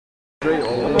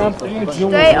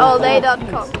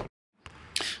DreAllDay.com.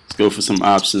 Let's go for some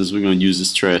options. We're going to use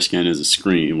this trash can as a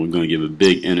screen. We're going to give a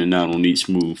big in and out on each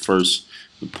move. First,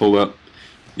 the pull up.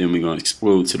 Then we're going to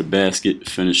explode to the basket.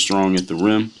 Finish strong at the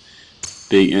rim.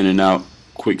 Big in and out.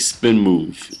 Quick spin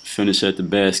move. Finish at the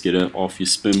basket off your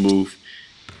spin move.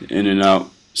 In and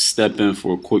out. Step in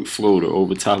for a quick floater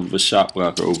over top of a shot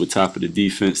blocker, over top of the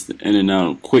defense. The in and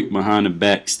out. Quick behind the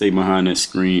back. Stay behind that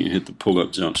screen and hit the pull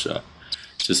up jump shot.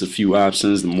 Just a few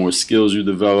options. The more skills you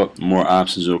develop, the more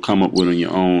options you'll come up with on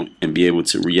your own and be able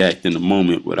to react in the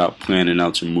moment without planning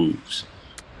out your moves.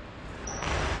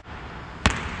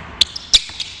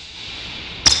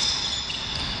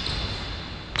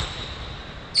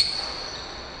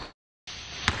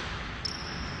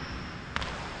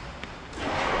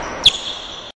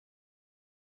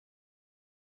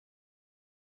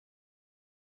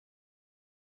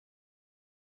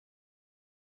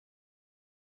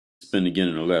 Spin again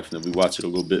on the left, and we watch it a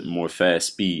little bit more fast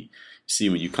speed. See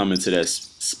when you come into that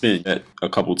spin that a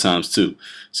couple times too.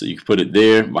 So you can put it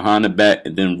there behind the back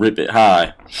and then rip it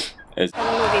high.